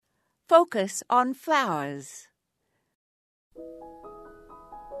focus on flowers.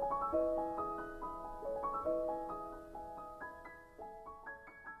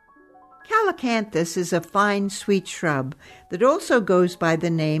 Calycanthus is a fine, sweet shrub that also goes by the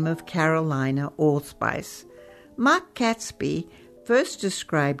name of Carolina allspice. Mark Catesby first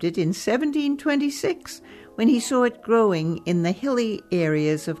described it in 1726 when he saw it growing in the hilly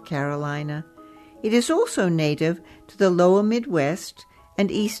areas of Carolina. It is also native to the lower Midwest and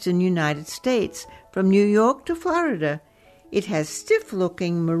eastern United States, from New York to Florida. It has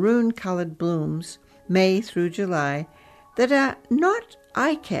stiff-looking maroon-colored blooms, May through July, that are not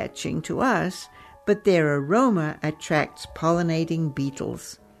eye-catching to us, but their aroma attracts pollinating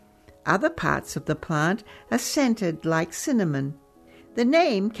beetles. Other parts of the plant are scented like cinnamon. The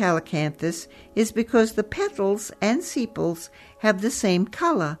name Calycanthus is because the petals and sepals have the same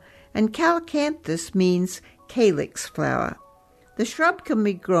color, and Calycanthus means calyx flower. The shrub can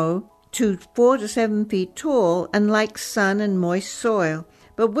be grown to 4 to 7 feet tall and likes sun and moist soil,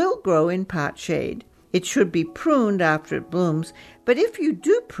 but will grow in part shade. It should be pruned after it blooms, but if you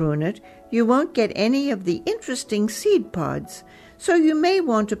do prune it, you won't get any of the interesting seed pods, so you may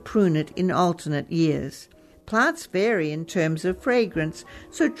want to prune it in alternate years. Plants vary in terms of fragrance,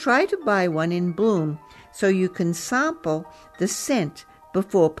 so try to buy one in bloom so you can sample the scent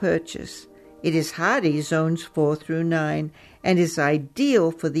before purchase. It is hardy zones 4 through 9 and is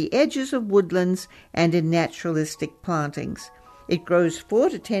ideal for the edges of woodlands and in naturalistic plantings. It grows 4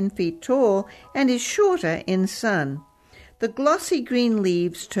 to 10 feet tall and is shorter in sun. The glossy green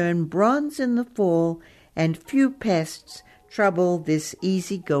leaves turn bronze in the fall, and few pests trouble this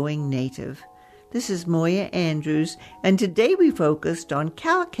easygoing native. This is Moya Andrews, and today we focused on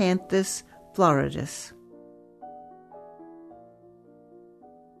Calycanthus floridus.